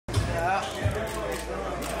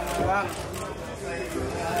The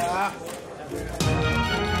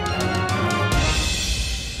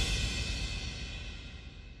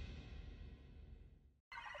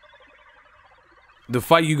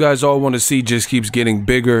fight you guys all want to see just keeps getting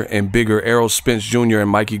bigger and bigger. Errol, Spence Jr. and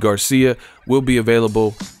Mikey Garcia will be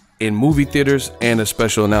available in movie theaters, and a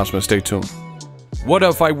special announcement. Stay tuned. What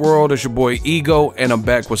up, Fight World? It's your boy Ego, and I'm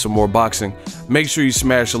back with some more boxing. Make sure you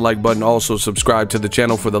smash the like button. Also subscribe to the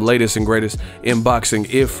channel for the latest and greatest in boxing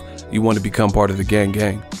if you want to become part of the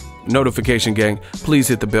gang. Notification gang, please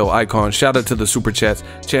hit the bell icon. Shout out to the super chats,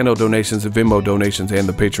 channel donations, and Venmo donations, and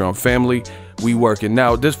the Patreon family. We working.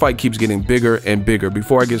 Now, this fight keeps getting bigger and bigger.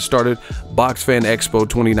 Before I get started, Fan Expo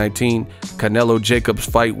 2019, Canelo Jacobs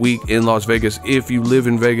Fight Week in Las Vegas. If you live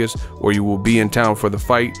in Vegas or you will be in town for the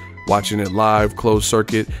fight, watching it live, closed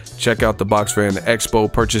circuit, check out the Fan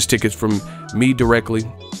Expo. Purchase tickets from me directly.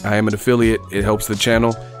 I am an affiliate. It helps the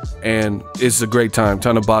channel, and it's a great time.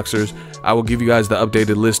 Ton of boxers. I will give you guys the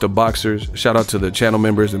updated list of boxers. Shout out to the channel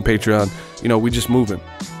members and Patreon. You know, we just moving.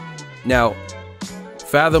 Now,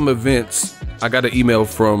 Fathom Events, I got an email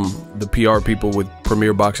from the PR people with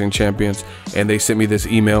Premier Boxing Champions, and they sent me this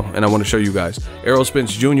email, and I want to show you guys. Errol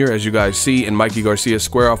Spence Jr., as you guys see, and Mikey Garcia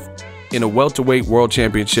square off in a welterweight world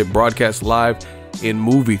championship broadcast live in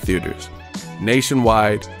movie theaters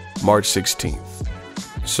nationwide March 16th.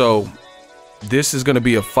 So this is going to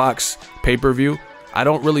be a Fox pay-per-view. I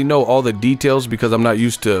don't really know all the details because I'm not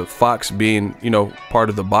used to Fox being, you know, part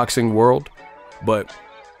of the boxing world, but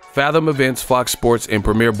Fathom Events, Fox Sports, and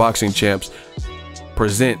Premier Boxing Champs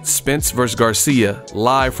present Spence vs. Garcia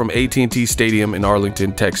live from AT&T Stadium in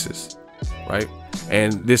Arlington, Texas, right?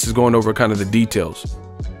 And this is going over kind of the details.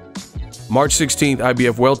 March 16th,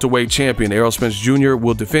 IBF welterweight champion Errol Spence Jr.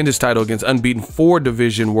 will defend his title against unbeaten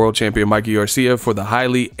 4-division world champion Mikey Garcia for the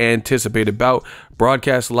highly anticipated bout,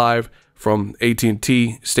 broadcast live from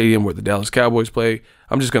AT&T Stadium where the Dallas Cowboys play.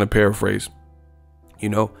 I'm just going to paraphrase, you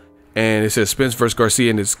know, and it says Spence vs. Garcia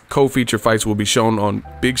and his co-feature fights will be shown on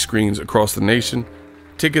big screens across the nation.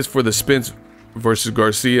 Tickets for the Spence vs.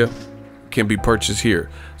 Garcia can be purchased here.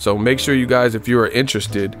 So make sure you guys, if you are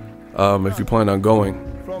interested, if you plan on going,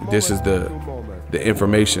 this is the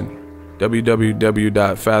information.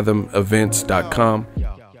 www.fathomevents.com.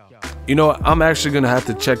 You know, I'm actually going to have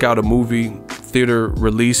to check out a movie theater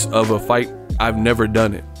release of a fight. I've never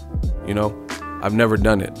done it, you know, I've never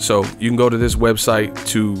done it. So you can go to this website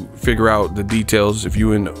to figure out the details if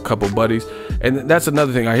you and a couple buddies. And that's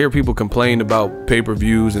another thing. I hear people complain about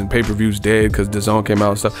pay-per-views and pay-per-views dead because DAZN came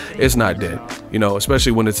out and stuff. It's not dead, you know,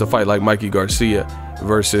 especially when it's a fight like Mikey Garcia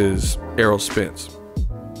versus Errol Spence.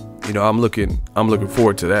 You know, I'm looking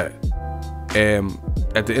forward to that. And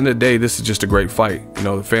at the end of the day, this is just a great fight. You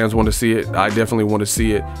know, the fans want to see it. I definitely want to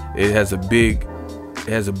see it. It has a big,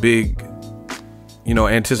 you know,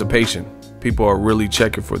 anticipation. People are really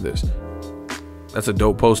checking for this. That's a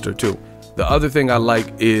dope poster too. The other thing I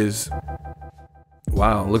like is,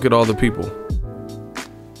 wow, look at all the people.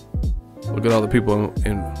 Look at all the people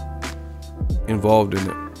involved in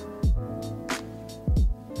it.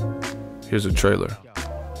 Here's a trailer.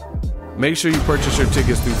 Make sure you purchase your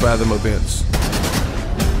tickets through Fathom Events.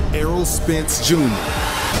 Errol Spence Jr.,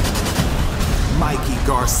 Mikey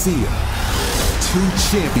Garcia, 2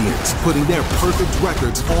 champions putting their perfect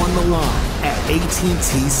records on the line at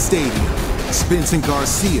AT&T Stadium. Spence and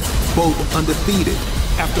Garcia both undefeated.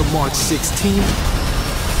 After March 16th,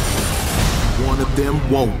 one of them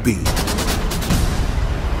won't be.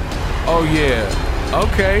 Oh yeah,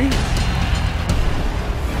 okay.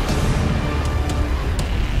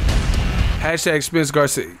 Hashtag Spence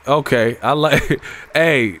Garcia. Okay, I like.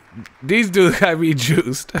 Hey, these dudes got me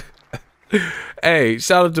juiced. Hey,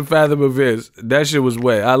 shout out to Fathom Events. That shit was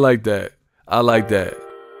wet. I like that. I like that.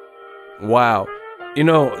 Wow. You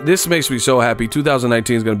know, this makes me so happy.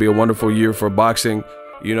 2019 is going to be a wonderful year for boxing.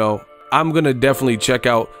 You know, I'm going to definitely check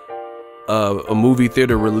out a movie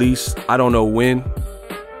theater release. I don't know when,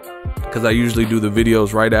 because I usually do the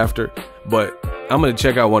videos right after, but I'm going to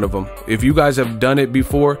check out one of them. If you guys have done it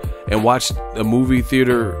before and watched a movie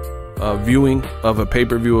theater viewing of a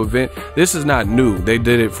pay-per-view event, this is not new. They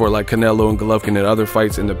did it for like Canelo and Golovkin and other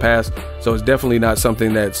fights in the past, so it's definitely not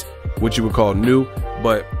something that's what you would call new,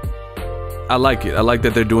 but I like it. I like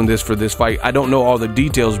that they're doing this for this fight. I don't know all the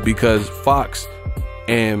details because Fox,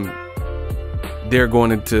 and they're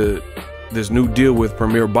going into this new deal with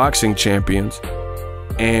Premier Boxing Champions,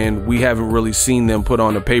 and we haven't really seen them put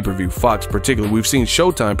on a pay-per-view. Fox particularly. We've seen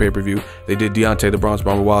Showtime pay-per-view. They did Deontay the Bronze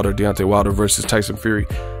Bomber Wilder, Deontay Wilder versus Tyson Fury.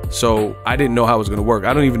 So I didn't know how it was going to work.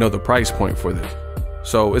 I don't even know the price point for this.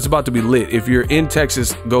 So it's about to be lit. If you're in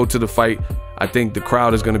Texas, go to the fight. I think the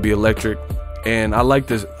crowd is going to be electric. And I like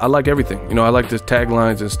this. I like everything. You know, I like this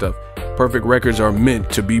taglines and stuff. Perfect records are meant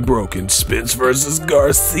to be broken. Spence versus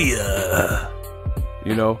Garcia.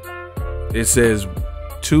 You know, it says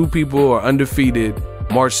 2 people are undefeated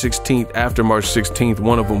March 16th. After March 16th,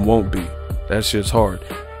 one of them won't be. That shit's hard.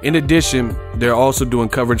 In addition, they're also doing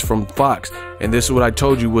coverage from Fox. And this is what I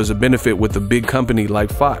told you was a benefit with a big company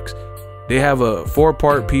like Fox. They have a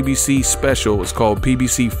 4-part PBC special. It's called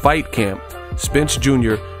PBC Fight Camp. Spence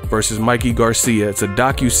Jr. versus Mikey Garcia. It's a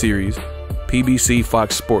docuseries. PBC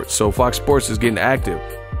Fox Sports. So Fox Sports is getting active.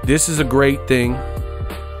 This is a great thing.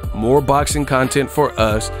 More boxing content for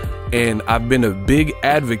us. And I've been a big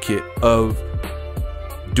advocate of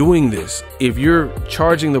doing this. If you're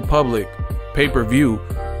charging the public pay-per-view,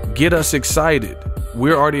 get us excited.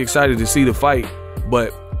 We're already excited to see the fight,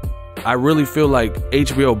 but I really feel like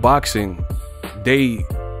HBO Boxing, they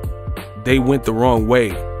went the wrong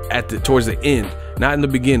way towards the end. Not in the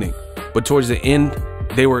beginning, but towards the end,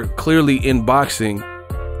 they were clearly in boxing,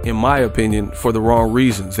 in my opinion, for the wrong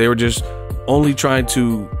reasons. They were just only trying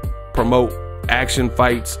to promote action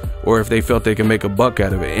fights, or if they felt they could make a buck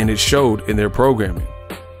out of it, and it showed in their programming.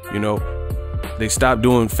 You know, they stopped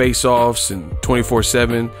doing face-offs and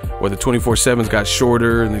 24/7, or the 24/7s got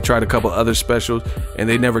shorter, and they tried a couple other specials, and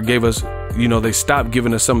they never gave us, you know, they stopped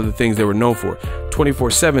giving us some of the things they were known for.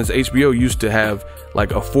 24/7s, HBO used to have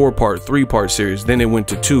like a 4-part, 3-part series. Then it went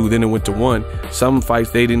to 2, then it went to 1. Some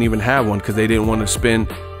fights they didn't even have one because they didn't want to spend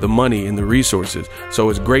the money and the resources. So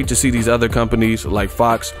it's great to see these other companies like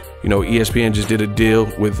Fox. You know, ESPN just did a deal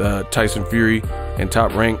with Tyson Fury and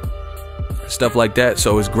Top Rank, stuff like that.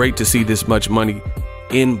 So it's great to see this much money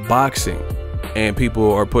in boxing, and people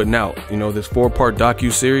are putting out, you know, this 4-part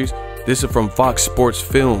docu-series. This is from Fox Sports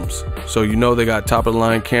Films, so you know they got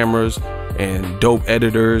top-of-the-line cameras and dope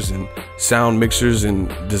editors and sound mixers and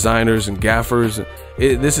designers and gaffers.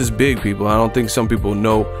 This is big, people. I don't think some people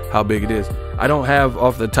know how big it is. I don't have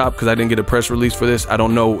off the top, because I didn't get a press release for this, I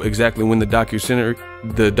don't know exactly when the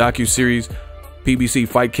docu-series PBC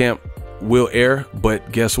Fight Camp will air,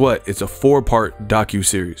 but guess what? It's a 4-part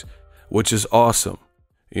docu-series, which is awesome.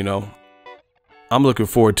 You know, I'm looking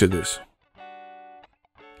forward to this.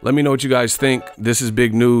 Let me know what you guys think. This is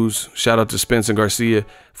big news. Shout out to Spence and Garcia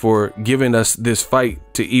for giving us this fight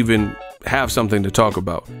to even have something to talk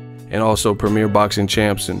about. And also Premier Boxing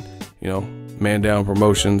Champs and, you know, Man Down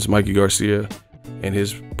Promotions, Mikey Garcia and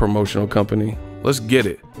his promotional company. Let's get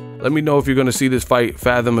it. Let me know if you're going to see this fight,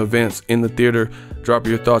 Fathom Events, in the theater. Drop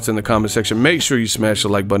your thoughts in the comment section. Make sure you smash the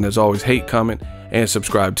like button. As always, hate, comment, and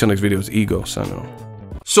subscribe. Till next video, it's Ego signing off.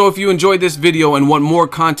 So if you enjoyed this video and want more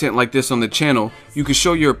content like this on the channel, you can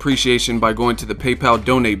show your appreciation by going to the PayPal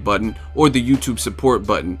donate button or the YouTube support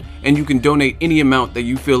button, and you can donate any amount that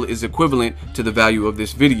you feel is equivalent to the value of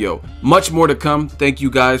this video. Much more to come. Thank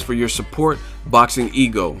you guys for your support. Boxing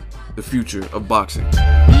Ego, the future of boxing.